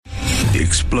The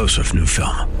explosive new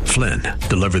film, Flynn,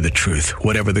 deliver the truth,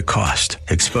 whatever the cost.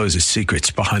 Exposes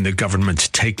secrets behind the government's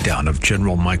takedown of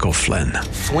General Michael Flynn.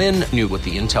 Flynn knew what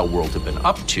the intel world had been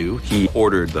up to. He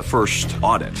ordered the first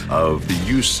audit of the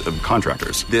use of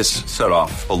contractors. This set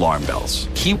off alarm bells.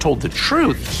 He told the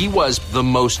truth. He was the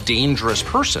most dangerous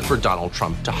person for Donald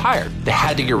Trump to hire. They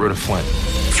had to get rid of Flynn.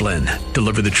 Flynn,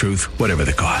 deliver the truth, whatever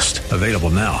the cost. Available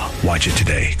now. Watch it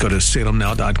today. Go to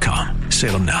salemnow.com.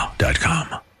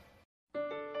 salemnow.com.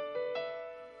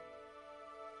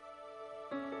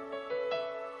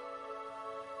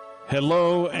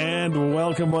 Hello and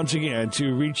welcome once again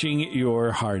to Reaching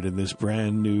Your Heart in this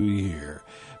brand new year.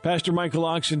 Pastor Michael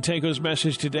Oxentenko's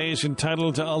message today is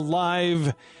entitled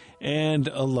Alive and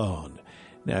Alone.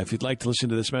 Now, if you'd like to listen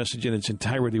to this message in its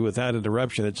entirety without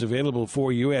interruption, it's available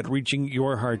for you at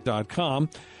reachingyourheart.com.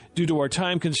 Due to our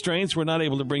time constraints, we're not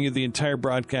able to bring you the entire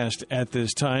broadcast at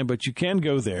this time, but you can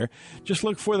go there. Just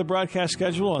look for the broadcast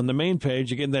schedule on the main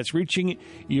page. Again, that's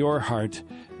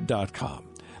reachingyourheart.com.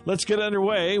 Let's get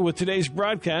underway with today's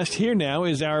broadcast. Here now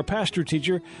is our pastor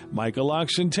teacher, Michael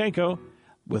Oxentenko,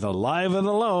 with Alive and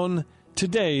Alone,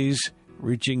 today's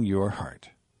Reaching Your Heart.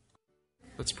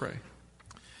 Let's pray.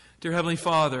 Dear Heavenly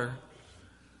Father,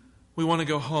 we want to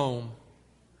go home,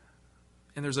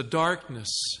 and there's a darkness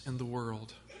in the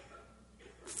world,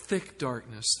 thick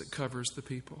darkness that covers the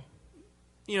people.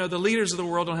 You know, the leaders of the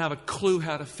world don't have a clue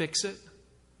how to fix it.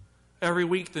 Every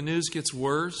week the news gets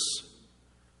worse.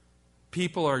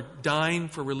 People are dying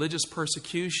for religious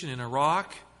persecution in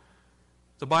Iraq.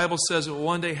 The Bible says it will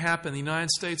one day happen in the United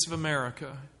States of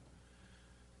America.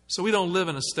 So we don't live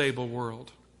in a stable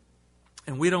world.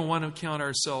 And we don't want to count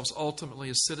ourselves ultimately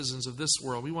as citizens of this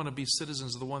world. We want to be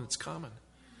citizens of the one that's coming.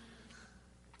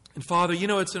 And Father, you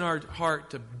know it's in our heart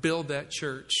to build that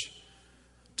church,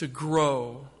 to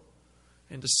grow,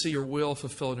 and to see your will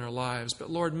fulfilled in our lives. But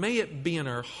Lord, may it be in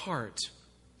our heart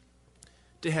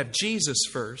to have Jesus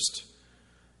first,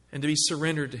 and to be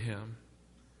surrendered to Him,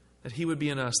 that He would be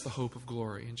in us the hope of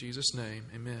glory. In Jesus' name,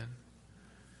 amen.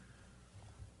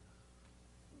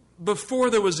 Before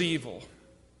there was evil,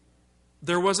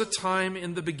 there was a time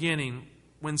in the beginning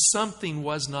when something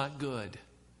was not good.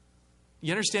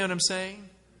 You understand what I'm saying?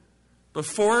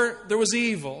 Before there was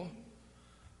evil,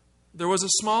 there was a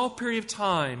small period of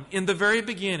time in the very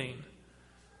beginning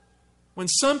when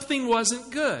something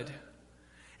wasn't good.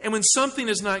 And when something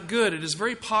is not good, it is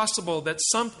very possible that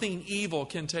something evil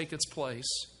can take its place.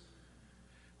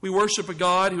 We worship a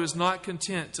God who is not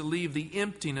content to leave the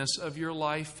emptiness of your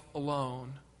life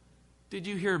alone. Did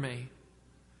you hear me?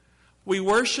 We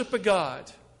worship a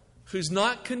God who's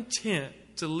not content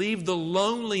to leave the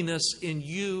loneliness in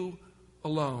you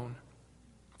alone.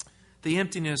 The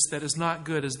emptiness that is not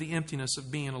good is the emptiness of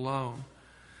being alone.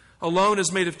 Alone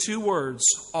is made of two words,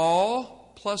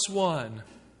 all plus one.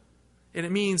 And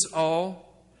it means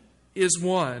all is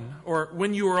one. Or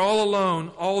when you are all alone,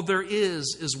 all there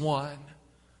is one.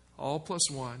 All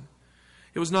plus one.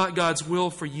 It was not God's will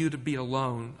for you to be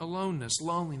alone. Aloneness,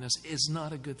 loneliness is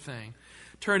not a good thing.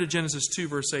 Turn to Genesis 2,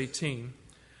 verse 18.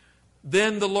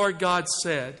 Then the Lord God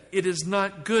said, "It is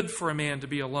not good for a man to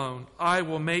be alone. I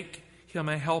will make him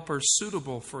a helper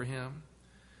suitable for him."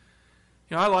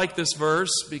 You know, I like this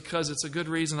verse because it's a good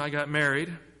reason I got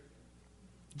married.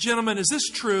 Gentlemen, is this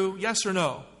true? Yes or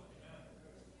no?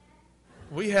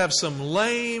 We have some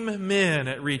lame men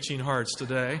at Reaching Hearts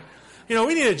today. You know,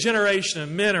 we need a generation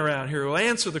of men around here who will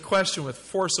answer the question with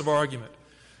force of argument.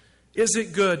 Is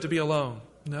it good to be alone?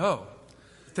 No.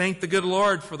 Thank the good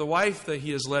Lord for the wife that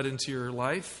He has led into your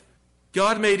life.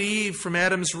 God made Eve from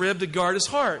Adam's rib to guard his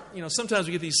heart. You know, sometimes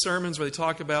we get these sermons where they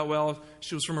talk about, well,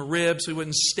 she was from a rib so he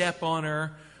wouldn't step on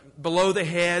her. Below the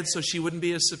head so she wouldn't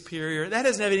be a superior. That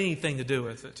doesn't have anything to do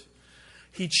with it.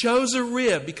 He chose a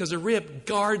rib because a rib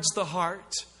guards the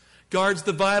heart, guards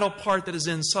the vital part that is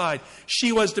inside.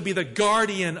 She was to be the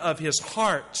guardian of his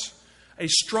heart, a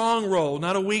strong role,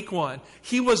 not a weak one.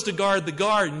 He was to guard the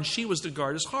garden, she was to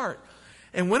guard his heart.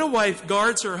 And when a wife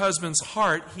guards her husband's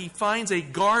heart, he finds a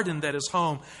garden that is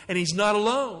home, and he's not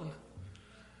alone.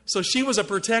 So she was a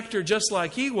protector just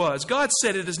like he was. God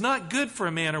said it is not good for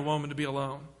a man or woman to be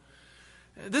alone.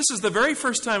 This is the very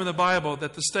first time in the Bible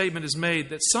that the statement is made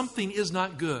that something is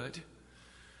not good.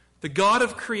 The God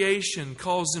of creation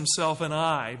calls Himself an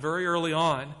I very early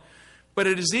on, but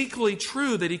it is equally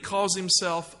true that He calls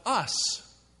Himself us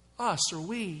or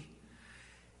we.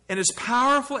 And as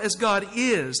powerful as God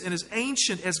is, and as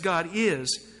ancient as God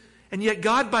is, and yet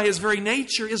God by His very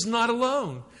nature is not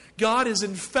alone. God is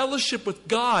in fellowship with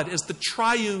God as the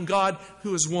triune God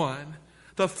who is one.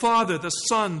 The Father, the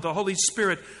Son, the Holy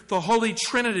Spirit, the Holy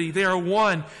Trinity, they are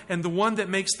one, and the one that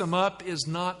makes them up is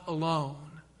not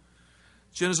alone.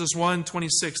 Genesis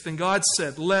 1:26, then God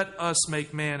said, let us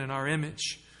make man in our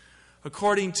image,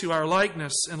 according to our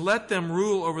likeness, and let them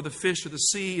rule over the fish of the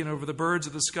sea, and over the birds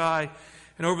of the sky,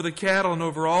 and over the cattle, and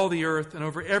over all the earth, and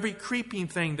over every creeping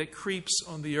thing that creeps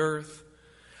on the earth.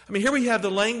 I mean, here we have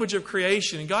the language of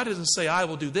creation, and God doesn't say, I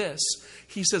will do this.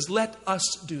 He says, let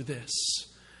us do this.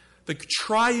 The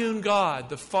triune God,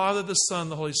 the Father, the Son,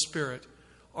 the Holy Spirit,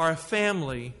 are a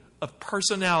family of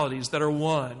personalities that are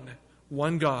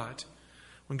one God.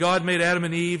 When God made Adam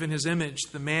and Eve in His image,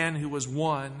 the man who was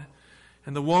one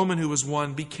and the woman who was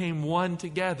one became one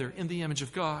together in the image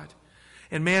of God.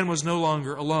 And man was no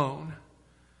longer alone.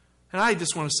 And I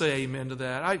just want to say amen to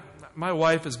that. My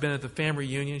wife has been at the family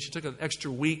reunion. She took an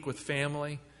extra week with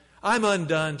family. I'm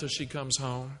undone till she comes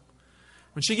home.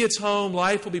 When she gets home,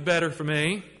 life will be better for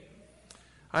me.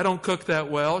 I don't cook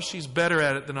that well. She's better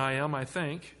at it than I am, I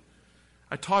think.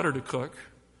 I taught her to cook,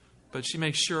 but she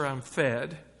makes sure I'm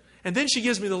fed. And then she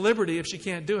gives me the liberty, if she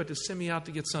can't do it, to send me out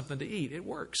to get something to eat. It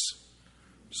works.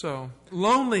 So,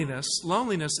 loneliness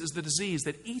is the disease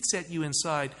that eats at you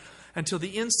inside until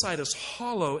the inside is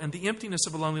hollow and the emptiness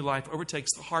of a lonely life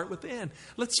overtakes the heart within.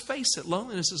 Let's face it,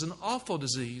 loneliness is an awful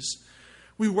disease.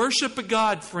 We worship a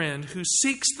God, friend, who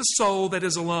seeks the soul that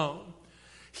is alone.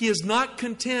 He is not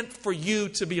content for you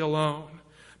to be alone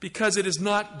because it is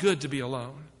not good to be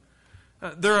alone.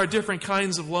 There are different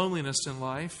kinds of loneliness in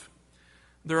life.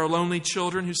 There are lonely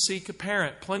children who seek a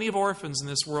parent. Plenty of orphans in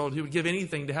this world who would give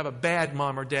anything to have a bad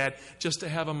mom or dad just to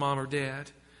have a mom or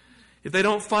dad. If they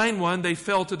don't find one, they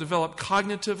fail to develop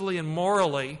cognitively and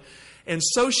morally. And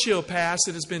sociopaths,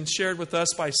 it has been shared with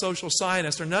us by social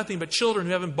scientists, are nothing but children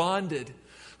who haven't bonded,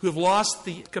 who have lost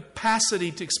the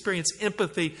capacity to experience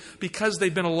empathy because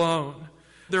they've been alone.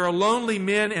 There are lonely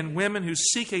men and women who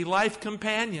seek a life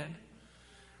companion.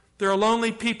 There are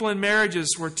lonely people in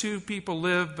marriages where two people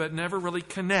live but never really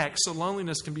connect, so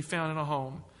loneliness can be found in a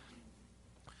home.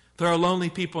 There are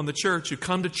lonely people in the church who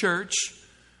come to church,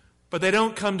 but they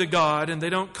don't come to God and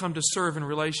they don't come to serve in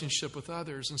relationship with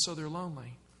others, and so they're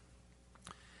lonely.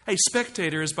 A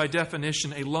spectator is by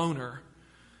definition a loner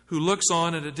who looks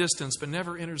on at a distance but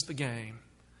never enters the game.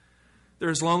 There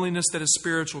is loneliness that is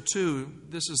spiritual too.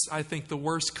 This is, I think, the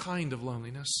worst kind of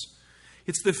loneliness.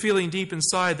 It's the feeling deep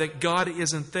inside that God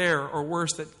isn't there, or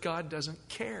worse, that God doesn't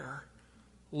care.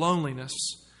 Loneliness.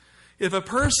 If a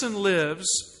person lives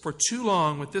for too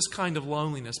long with this kind of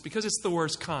loneliness, because it's the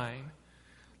worst kind,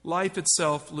 life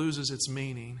itself loses its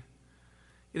meaning.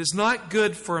 It is not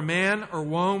good for a man or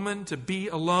woman to be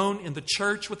alone in the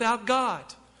church without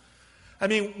God. I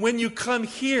mean, when you come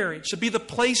here, it should be the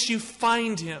place you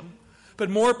find Him.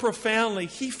 But more profoundly,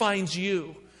 He finds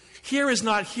you. Here is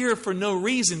not here for no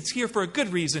reason. It's here for a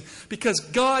good reason. Because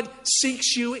God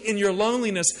seeks you in your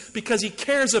loneliness because He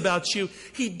cares about you.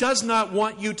 He does not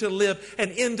want you to live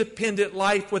an independent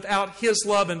life without His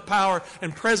love and power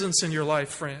and presence in your life,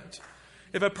 friend.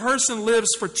 If a person lives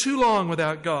for too long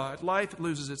without God, life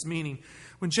loses its meaning.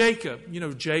 When Jacob,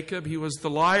 he was the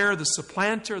liar, the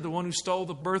supplanter, the one who stole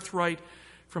the birthright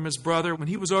from his brother. When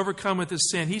he was overcome with his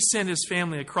sin, he sent his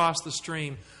family across the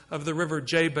stream of the river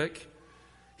Jabbok.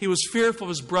 He was fearful of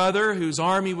his brother, whose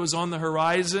army was on the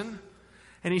horizon.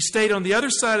 And he stayed on the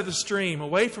other side of the stream,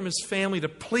 away from his family, to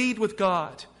plead with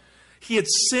God. He had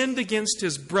sinned against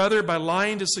his brother by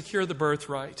lying to secure the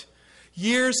birthright.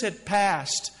 Years had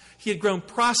passed. He had grown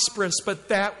prosperous, but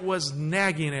that was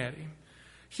nagging at him.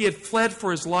 He had fled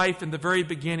for his life in the very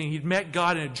beginning. He'd met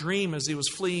God in a dream as he was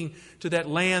fleeing to that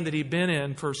land that he'd been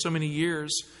in for so many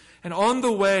years. And on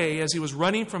the way, as he was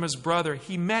running from his brother,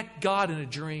 he met God in a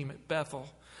dream at Bethel.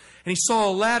 And he saw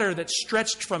a ladder that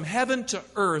stretched from heaven to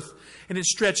earth, and it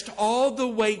stretched all the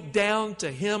way down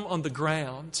to him on the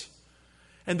ground.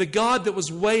 And the God that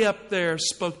was way up there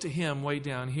spoke to him way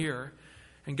down here.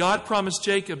 And God promised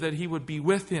Jacob that He would be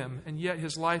with him, and yet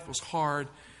his life was hard,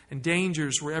 and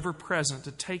dangers were ever present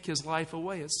to take his life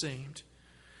away, it seemed.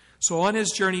 So on his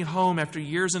journey home after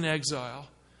years in exile,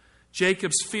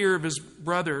 Jacob's fear of his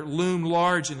brother loomed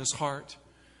large in his heart.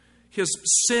 His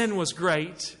sin was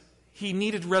great. He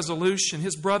needed resolution.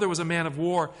 His brother was a man of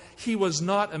war. He was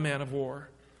not a man of war.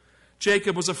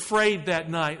 Jacob was afraid that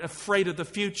night, afraid of the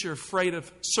future, afraid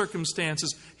of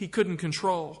circumstances he couldn't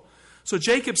control. So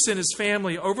Jacob sent his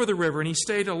family over the river, and he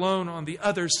stayed alone on the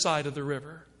other side of the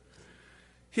river.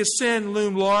 His sin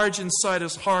loomed large inside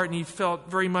his heart, and he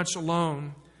felt very much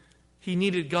alone. He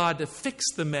needed God to fix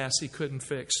the mess he couldn't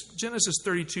fix. Genesis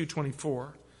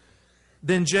 32:24.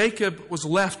 Then Jacob was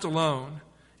left alone,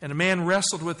 and a man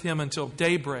wrestled with him until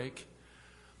daybreak.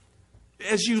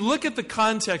 As you look at the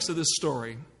context of this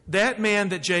story, that man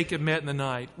that Jacob met in the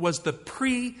night was the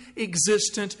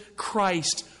pre-existent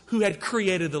Christ who had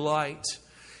created the light.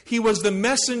 He was the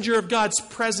messenger of God's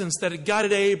presence that had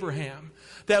guided Abraham,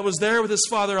 that was there with his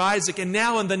father Isaac, and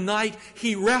now in the night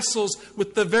he wrestles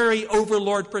with the very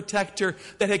overlord protector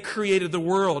that had created the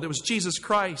world. It was Jesus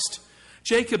Christ.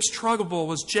 Jacob's trouble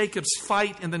was Jacob's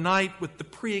fight in the night with the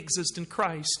pre-existent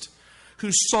Christ, who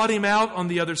sought him out on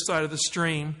the other side of the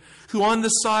stream, who on the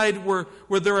side where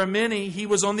there are many, he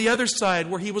was on the other side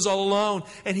where he was all alone,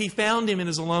 and he found him in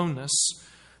his aloneness.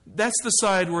 That's the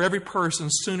side where every person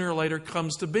sooner or later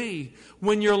comes to be.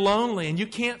 When you're lonely and you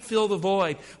can't fill the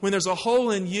void, when there's a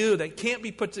hole in you that can't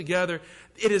be put together,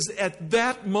 it is at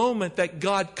that moment that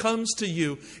God comes to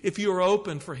you if you are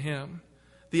open for Him.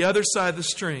 The other side of the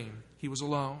stream, he was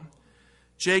alone.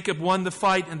 Jacob won the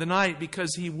fight in the night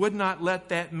because he would not let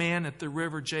that man at the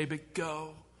river Jabbok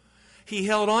go. He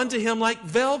held on to him like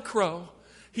Velcro.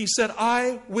 He said,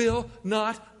 I will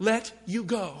not let you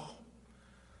go.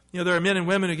 You know, there are men and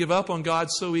women who give up on God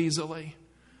so easily.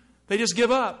 They just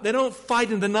give up. They don't fight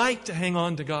in the night to hang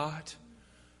on to God.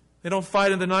 They don't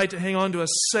fight in the night to hang on to a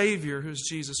Savior who's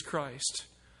Jesus Christ.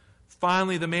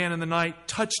 Finally, the man in the night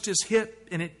touched his hip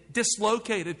and it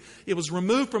dislocated. It was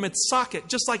removed from its socket.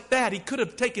 Just like that, he could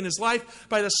have taken his life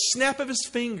by the snap of his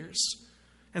fingers.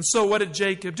 And so what did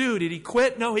Jacob do? Did he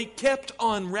quit? No, he kept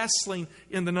on wrestling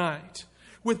in the night.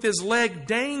 With his leg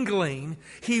dangling,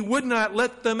 he would not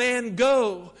let the man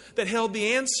go that held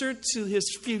the answer to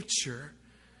his future.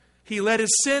 He let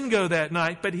his sin go that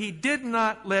night, but he did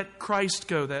not let Christ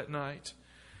go that night.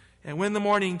 And when the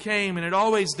morning came, and it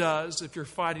always does if you're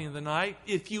fighting in the night,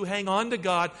 if you hang on to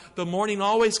God, the morning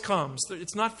always comes.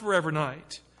 It's not forever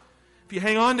night. If you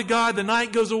hang on to God, the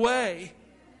night goes away.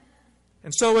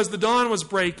 And so as the dawn was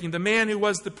breaking, the man who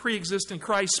was the pre-existent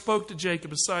Christ spoke to Jacob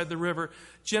beside the river.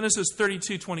 Genesis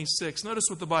 32:26. Notice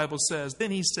what the Bible says. Then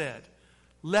he said,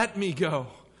 let me go.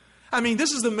 I mean,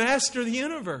 this is the master of the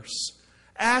universe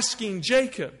asking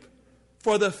Jacob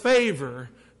for the favor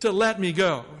to let me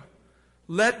go.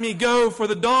 Let me go, for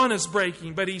the dawn is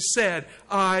breaking. But he said,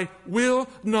 I will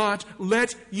not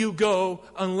let you go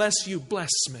unless you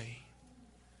bless me.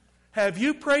 Have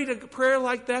you prayed a prayer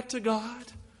like that to God?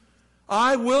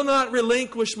 I will not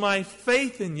relinquish my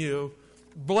faith in you.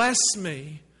 Bless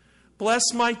me.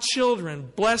 Bless my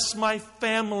children. Bless my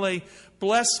family.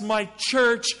 Bless my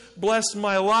church. Bless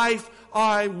my life.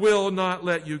 I will not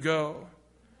let you go.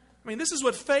 I mean, this is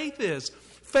what faith is.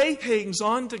 Faith hangs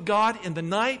on to God in the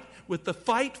night with the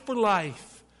fight for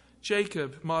life.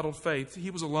 Jacob modeled faith.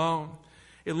 He was alone.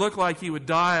 It looked like he would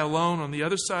die alone on the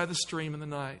other side of the stream in the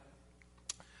night.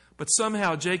 But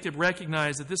somehow Jacob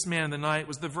recognized that this man in the night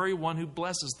was the very one who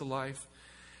blesses the life.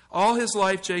 All his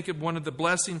life, Jacob wanted the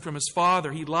blessing from his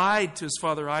father. He lied to his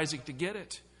father Isaac to get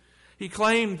it. He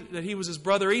claimed that he was his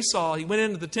brother Esau. He went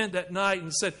into the tent that night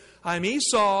and said, I'm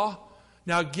Esau.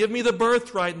 Now give me the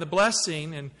birthright and the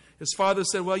blessing. And his father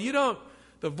said, well, you don't.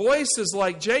 The voice is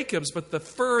like Jacob's, but the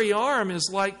furry arm is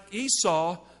like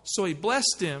Esau. So he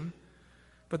blessed him.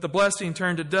 But the blessing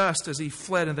turned to dust as he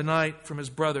fled in the night from his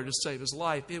brother to save his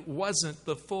life. It wasn't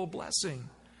the full blessing.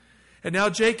 And now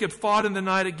Jacob fought in the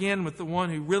night again with the one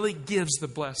who really gives the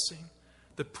blessing,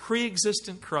 the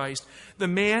pre-existent Christ. The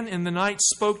man in the night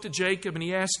spoke to Jacob, and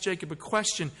he asked Jacob a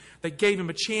question that gave him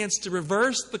a chance to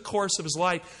reverse the course of his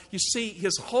life. You see,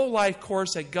 his whole life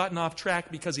course had gotten off track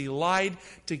because he lied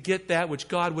to get that which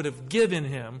God would have given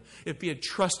him if he had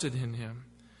trusted in him.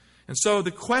 And so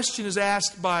the question is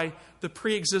asked by the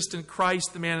pre-existent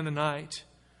Christ, the man in the night.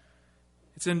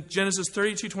 It's in Genesis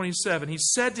 32:27. He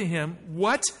said to him,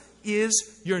 what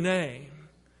is your name?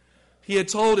 He had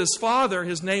told his father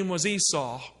his name was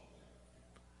Esau.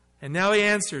 And now he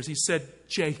answers. He said,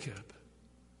 Jacob.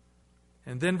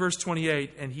 And then verse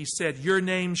 28, and he said, your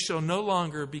name shall no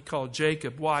longer be called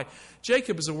Jacob. Why?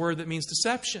 Jacob is a word that means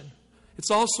deception. It's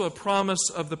also a promise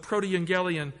of the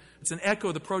proto-evangelion. It's an echo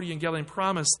of the proto-evangelion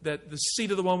promise that the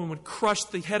seed of the woman would crush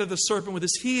the head of the serpent with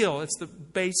his heel. It's the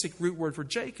basic root word for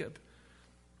Jacob.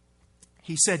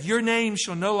 He said, your name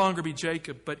shall no longer be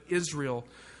Jacob, but Israel,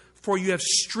 for you have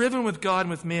striven with God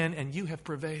and with men, and you have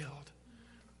prevailed.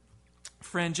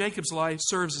 Friend, Jacob's life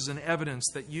serves as an evidence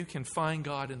that you can find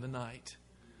God in the night.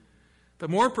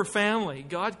 But more profoundly,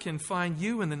 God can find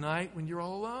you in the night when you're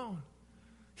all alone.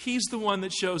 He's the one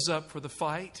that shows up for the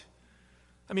fight.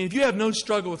 I mean, if you have no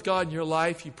struggle with God in your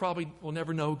life, you probably will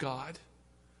never know God.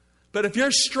 But if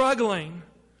you're struggling,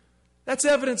 that's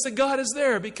evidence that God is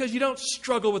there, because you don't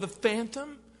struggle with a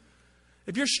phantom.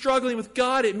 If you're struggling with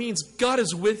God, it means God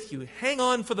is with you. Hang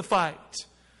on for the fight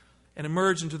and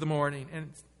emerge into the morning.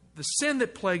 And the sin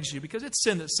that plagues you, because it's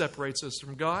sin that separates us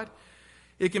from God,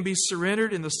 it can be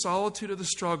surrendered in the solitude of the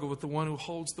struggle with the one who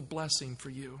holds the blessing for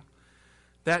you.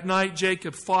 That night,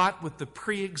 Jacob fought with the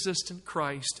pre-existent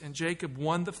Christ, and Jacob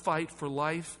won the fight for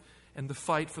life and the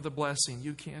fight for the blessing.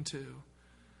 You can too.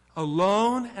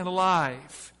 Alone and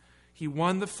alive, he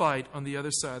won the fight on the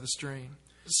other side of the stream.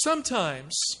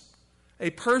 Sometimes a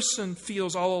person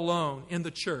feels all alone in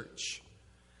the church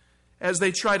as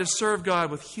they try to serve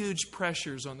God with huge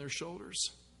pressures on their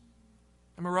shoulders.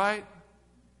 Am I right?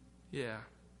 Yeah.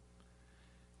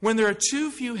 When there are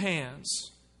too few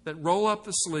hands that roll up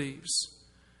the sleeves,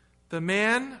 the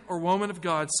man or woman of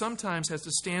God sometimes has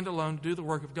to stand alone to do the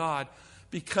work of God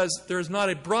because there is not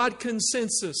a broad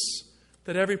consensus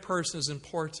that every person is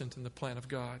important in the plan of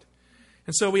God.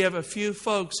 And so we have a few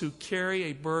folks who carry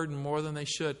a burden more than they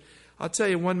should. I'll tell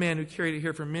you one man who carried it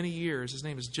here for many years. His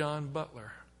name is John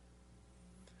Butler.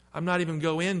 I'm not even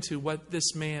going to go into what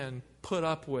this man put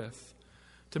up with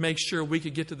to make sure we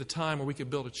could get to the time where we could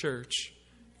build a church.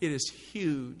 It is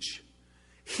huge.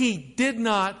 He did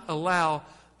not allow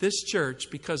this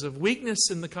church, because of weakness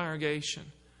in the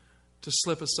congregation, to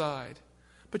slip aside.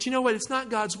 But you know what? It's not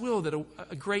God's will that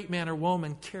a great man or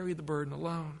woman carry the burden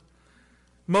alone.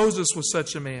 Moses was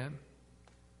such a man.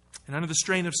 And under the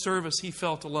strain of service, he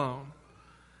felt alone.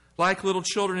 Like little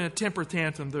children in a temper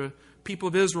tantrum, the people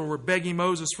of Israel were begging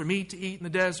Moses for meat to eat in the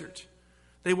desert.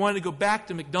 They wanted to go back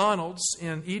to McDonald's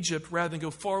in Egypt rather than go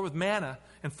forward with manna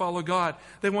and follow God.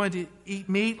 They wanted to eat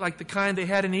meat like the kind they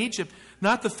had in Egypt,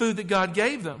 not the food that God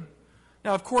gave them.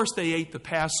 Now, of course, they ate the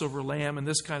Passover lamb and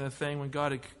this kind of thing when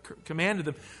God had commanded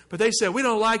them. But they said, we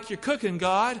don't like your cooking,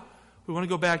 God. We want to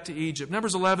go back to Egypt.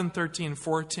 Numbers 11, 13,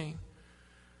 14.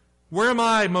 Where am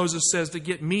I, Moses says, to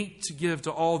get meat to give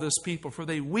to all this people? For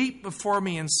they weep before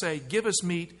me and say, give us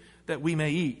meat that we may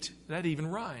eat. That even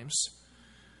rhymes.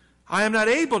 I am not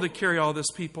able to carry all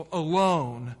this people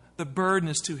alone. The burden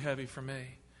is too heavy for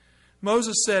me.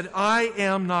 Moses said, I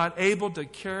am not able to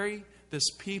carry this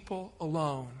people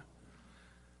alone.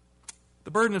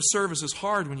 The burden of service is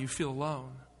hard when you feel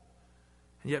alone.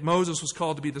 And yet Moses was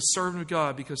called to be the servant of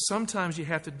God, because sometimes you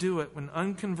have to do it when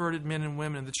unconverted men and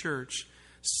women in the church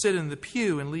sit in the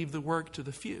pew and leave the work to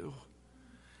the few.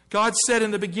 God said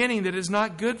in the beginning that it is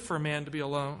not good for a man to be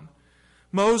alone.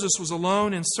 Moses was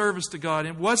alone in service to God.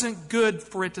 It wasn't good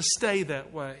for it to stay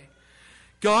that way.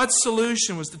 God's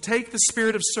solution was to take the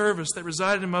spirit of service that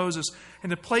resided in Moses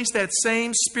and to place that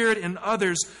same spirit in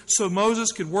others so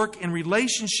Moses could work in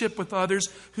relationship with others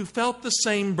who felt the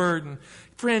same burden.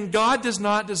 Friend, God does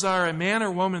not desire a man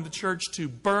or woman in the church to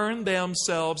burn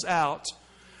themselves out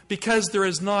because there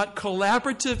is not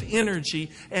collaborative energy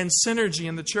and synergy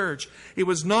in the church. It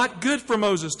was not good for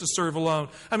Moses to serve alone.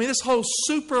 I mean, this whole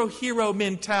superhero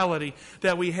mentality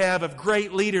that we have of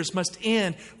great leaders must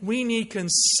end. We need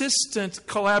consistent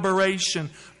collaboration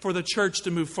for the church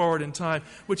to move forward in time,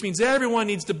 which means everyone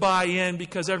needs to buy in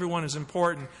because everyone is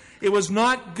important. It was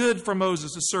not good for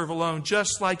Moses to serve alone,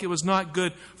 just like it was not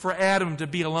good for Adam to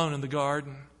be alone in the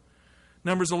garden.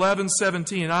 Numbers 11,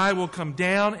 17, I will come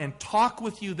down and talk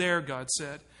with you there, God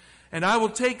said. And I will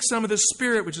take some of the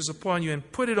Spirit which is upon you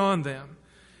and put it on them.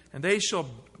 And they shall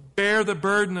bear the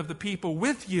burden of the people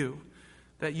with you,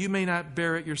 that you may not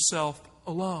bear it yourself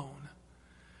alone.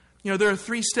 You know, there are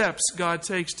 3 steps God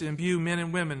takes to imbue men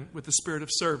and women with the spirit of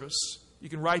service. You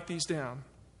can write these down.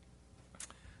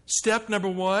 Step number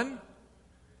 1,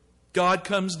 God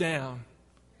comes down.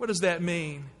 What does that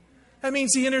mean? That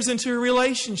means He enters into a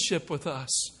relationship with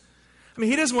us. I mean,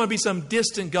 He doesn't want to be some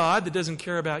distant God that doesn't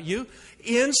care about you.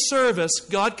 In service,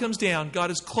 God comes down.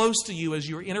 God is close to you as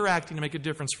you're interacting to make a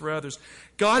difference for others.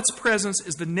 God's presence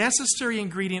is the necessary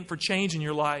ingredient for change in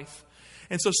your life.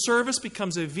 And so service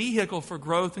becomes a vehicle for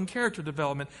growth and character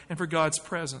development and for God's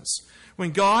presence.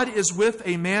 When God is with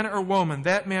a man or woman,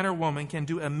 that man or woman can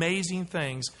do amazing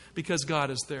things because God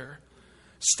is there.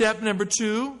 Step number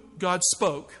 2, God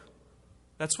spoke.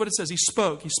 That's what it says. He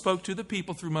spoke. He spoke to the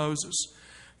people through Moses.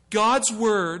 God's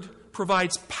word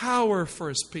provides power for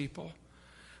His people.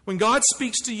 When God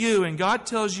speaks to you and God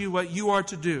tells you what you are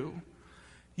to do,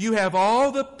 you have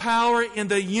all the power in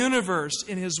the universe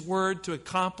in His word to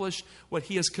accomplish what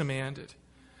He has commanded.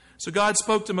 So God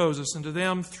spoke to Moses and to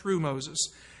them through Moses.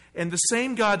 And the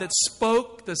same God that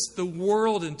spoke the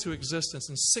world into existence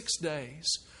in 6 days,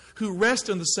 who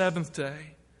rested on the 7th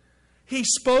day, He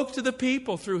spoke to the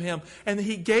people through Him, and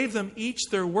He gave them each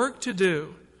their work to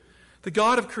do. The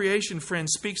God of creation,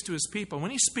 friends, speaks to His people.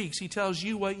 When He speaks, He tells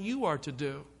you what you are to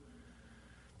do.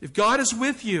 If God is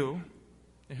with you,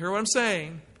 and hear what I'm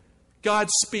saying, God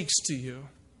speaks to you.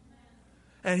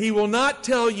 And He will not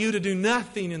tell you to do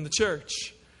nothing in the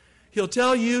church. He'll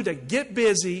tell you to get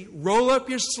busy, roll up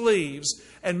your sleeves,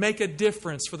 and make a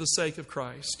difference for the sake of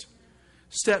Christ.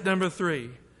 Step number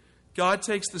 3. God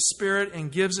takes the Spirit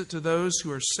and gives it to those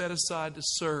who are set aside to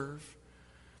serve.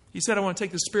 He said, I want to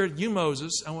take the Spirit of you,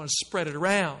 Moses. I want to spread it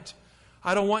around.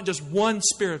 I don't want just one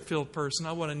Spirit-filled person.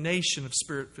 I want a nation of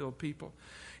Spirit-filled people.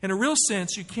 In a real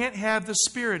sense, you can't have the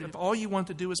Spirit if all you want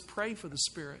to do is pray for the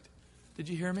Spirit. Did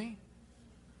you hear me?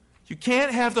 You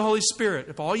can't have the Holy Spirit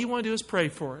if all you want to do is pray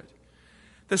for it.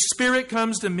 The Spirit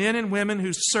comes to men and women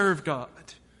who serve God,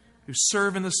 who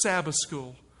serve in the Sabbath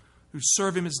school, who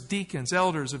serve Him as deacons,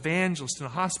 elders, evangelists, in a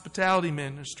hospitality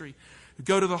ministry, who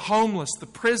go to the homeless, the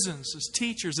prisons, as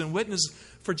teachers and witnesses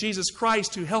for Jesus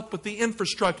Christ, who help with the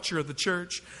infrastructure of the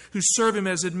church, who serve Him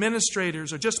as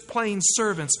administrators or just plain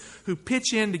servants, who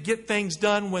pitch in to get things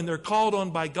done when they're called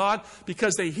on by God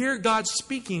because they hear God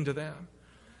speaking to them.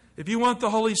 If you want the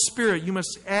Holy Spirit, you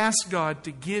must ask God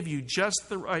to give you just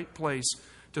the right place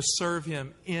to serve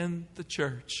Him in the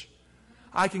church.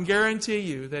 I can guarantee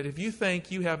you that if you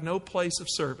think you have no place of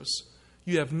service,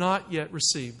 you have not yet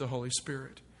received the Holy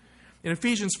Spirit. In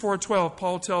Ephesians 4:12,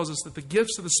 Paul tells us that the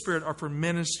gifts of the Spirit are for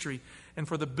ministry and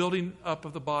for the building up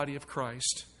of the body of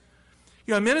Christ.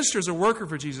 You know, a minister is a worker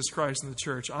for Jesus Christ in the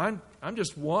church. I'm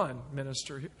just one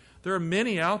minister. There are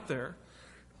many out there.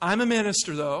 I'm a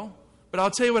minister, though, but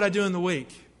I'll tell you what I do in the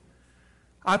week.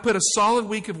 I put a solid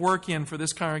week of work in for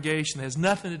this congregation that has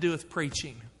nothing to do with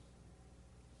preaching.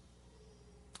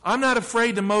 I'm not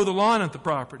afraid to mow the lawn at the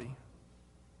property.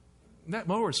 And that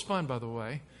mower is fun, by the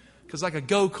way, because it's like a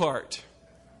go-kart.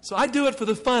 So I do it for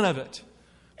the fun of it.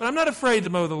 But I'm not afraid to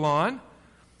mow the lawn.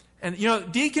 And, you know,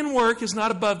 deacon work is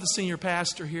not above the senior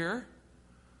pastor here.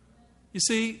 You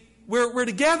see, we're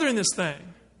together in this thing.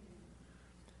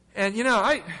 And, you know,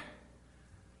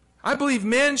 I believe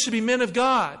men should be men of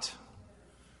God.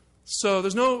 So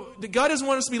God doesn't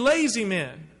want us to be lazy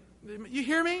men. You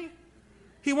hear me?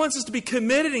 He wants us to be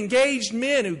committed, engaged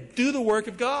men who do the work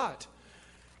of God.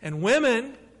 And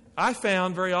women, I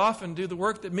found, very often do the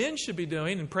work that men should be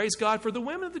doing, and praise God for the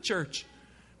women of the church.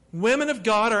 Women of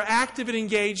God are active and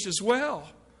engaged as well.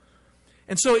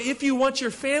 And so if you want your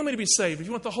family to be saved, if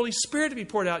you want the Holy Spirit to be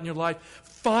poured out in your life,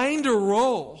 find a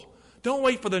role. Don't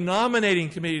wait for the nominating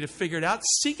committee to figure it out.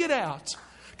 Seek it out.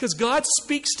 Because God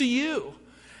speaks to you.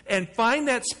 And find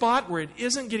that spot where it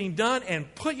isn't getting done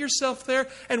and put yourself there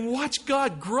and watch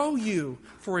God grow you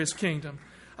for His kingdom.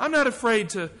 I'm not afraid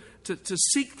to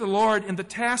seek the Lord in the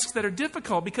tasks that are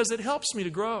difficult because it helps me to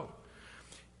grow.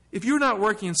 If you're not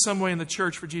working in some way in the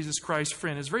church for Jesus Christ,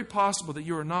 friend, it's very possible that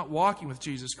you are not walking with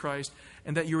Jesus Christ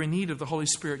and that you're in need of the Holy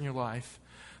Spirit in your life.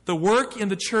 The work in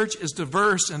the church is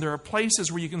diverse, and there are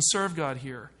places where you can serve God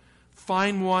here.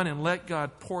 Find one and let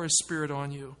God pour His Spirit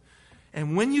on you.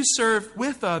 And when you serve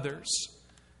with others,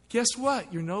 guess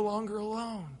what? You're no longer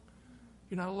alone.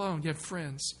 You're not alone. You have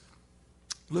friends.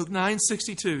 Luke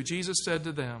 9:62, Jesus said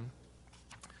to them,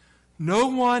 "No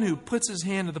one who puts his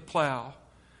hand to the plow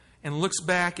and looks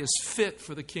back is fit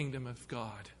for the kingdom of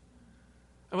God."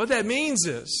 And what that means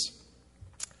is,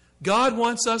 God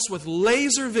wants us with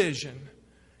laser vision,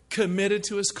 committed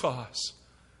to His cause.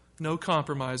 No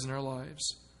compromise in our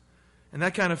lives. And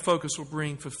that kind of focus will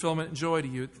bring fulfillment and joy to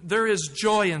you. There is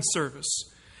joy in service.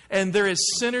 And there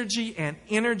is synergy and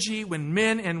energy when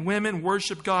men and women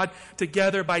worship God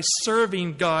together by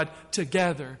serving God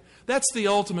together. That's the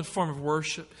ultimate form of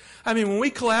worship. I mean, when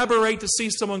we collaborate to see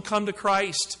someone come to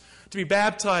Christ, to be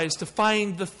baptized, to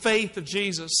find the faith of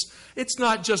Jesus, it's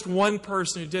not just one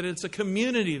person who did it. It's a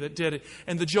community that did it.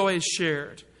 And the joy is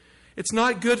shared. It's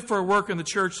not good for a worker in the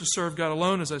church to serve God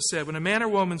alone, as I said. When a man or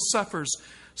woman suffers,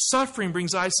 suffering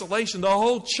brings isolation. The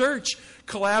whole church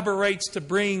collaborates to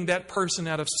bring that person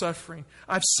out of suffering.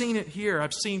 I've seen it here.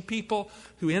 I've seen people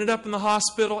who ended up in the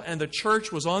hospital and the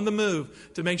church was on the move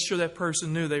to make sure that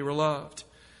person knew they were loved.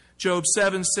 Job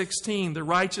 7:16, the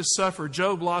righteous suffer.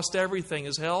 Job lost everything,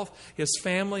 his health, his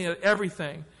family,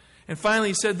 everything. And finally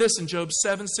he said this in Job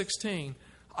 7:16,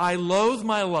 "I loathe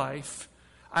my life.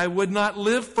 I would not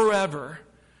live forever.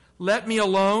 Let me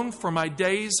alone, for my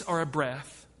days are a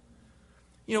breath."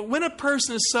 You know, when a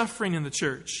person is suffering in the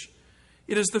church,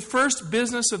 it is the first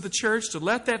business of the church to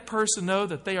let that person know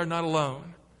that they are not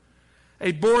alone.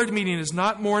 A board meeting is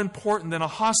not more important than a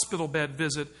hospital bed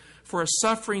visit for a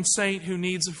suffering saint who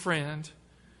needs a friend.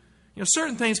 You know,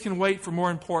 certain things can wait for more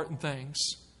important things.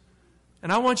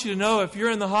 And I want you to know, if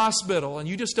you're in the hospital and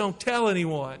you just don't tell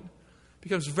anyone, it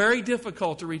becomes very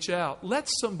difficult to reach out. Let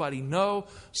somebody know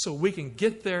so we can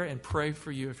get there and pray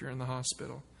for you if you're in the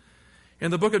hospital. In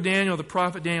the book of Daniel, the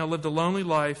prophet Daniel lived a lonely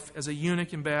life as a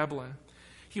eunuch in Babylon.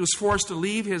 He was forced to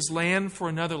leave his land for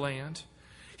another land.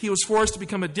 He was forced to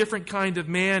become a different kind of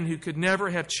man who could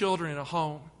never have children in a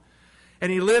home.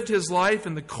 And he lived his life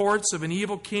in the courts of an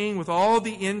evil king with all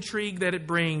the intrigue that it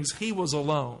brings. He was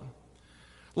alone.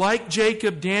 Like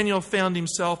Jacob, Daniel found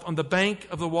himself on the bank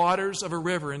of the waters of a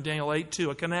river in Daniel 8:2,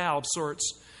 a canal of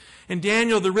sorts. In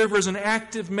Daniel, the river is an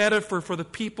active metaphor for the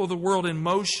people of the world in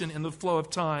motion in the flow of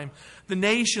time. The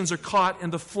nations are caught in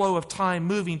the flow of time,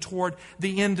 moving toward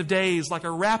the end of days like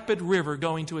a rapid river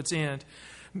going to its end.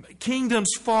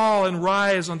 Kingdoms fall and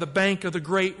rise on the bank of the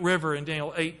great river in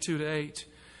Daniel 8:2-8.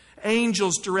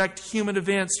 Angels direct human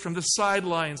events from the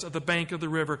sidelines of the bank of the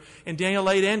river in Daniel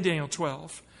 8 and Daniel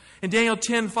 12. In Daniel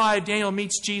 10:5, Daniel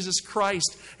meets Jesus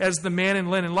Christ as the man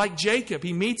in linen. Like Jacob,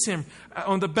 he meets him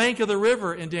on the bank of the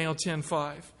river in Daniel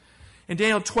 10:5. In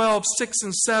Daniel 12:6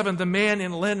 and 7, the man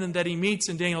in linen that he meets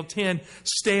in Daniel 10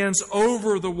 stands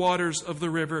over the waters of the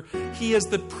river. He is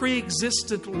the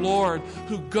pre-existent Lord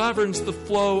who governs the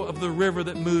flow of the river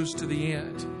that moves to the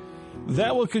end.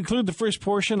 That will conclude the first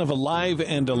portion of Alive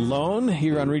and Alone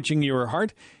here on Reaching Your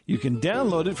Heart. You can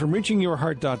download it from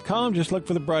reachingyourheart.com. Just look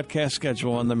for the broadcast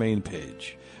schedule on the main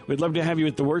page. We'd love to have you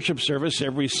at the worship service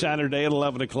every Saturday at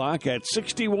 11 o'clock at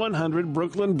 6100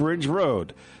 Brooklyn Bridge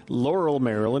Road, Laurel,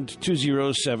 Maryland,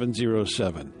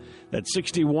 20707. That's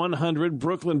 6100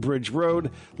 Brooklyn Bridge Road,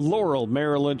 Laurel,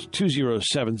 Maryland,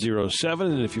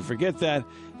 20707. And if you forget that,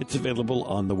 it's available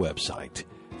on the website.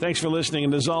 Thanks for listening,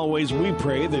 and as always, we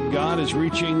pray that God is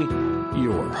reaching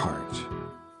your heart.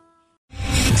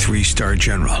 3-star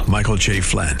General Michael J.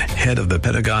 Flynn, head of the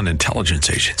Pentagon Intelligence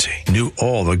Agency, knew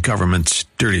all the government's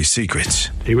dirty secrets.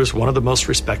 He was one of the most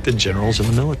respected generals in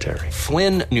the military.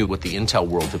 Flynn knew what the intel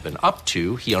world had been up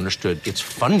to. He understood its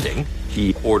funding.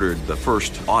 He ordered the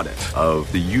first audit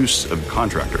of the use of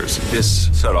contractors. This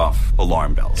set off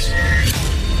alarm bells.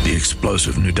 The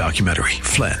explosive new documentary,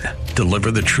 Flynn,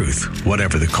 Deliver the Truth,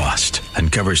 Whatever the Cost,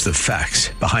 uncovers the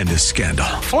facts behind this scandal.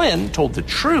 Flynn told the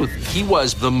truth. He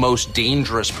was the most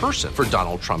dangerous person for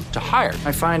Donald Trump to hire.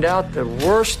 I find out the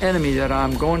worst enemy that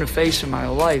I'm going to face in my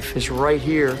life is right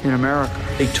here in America.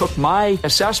 They took my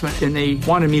assessment and they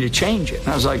wanted me to change it. And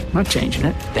I was like, I'm not changing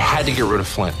it. They had to get rid of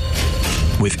Flynn.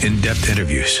 With in-depth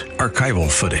interviews, archival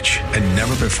footage, and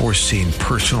never-before-seen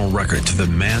personal records of the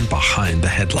man behind the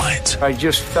headlines. I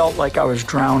just felt like I was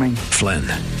drowning. Flynn,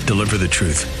 Deliver the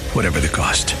Truth, Whatever the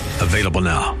Cost. Available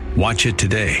now. Watch it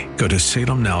today. Go to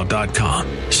salemnow.com.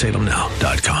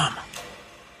 salemnow.com.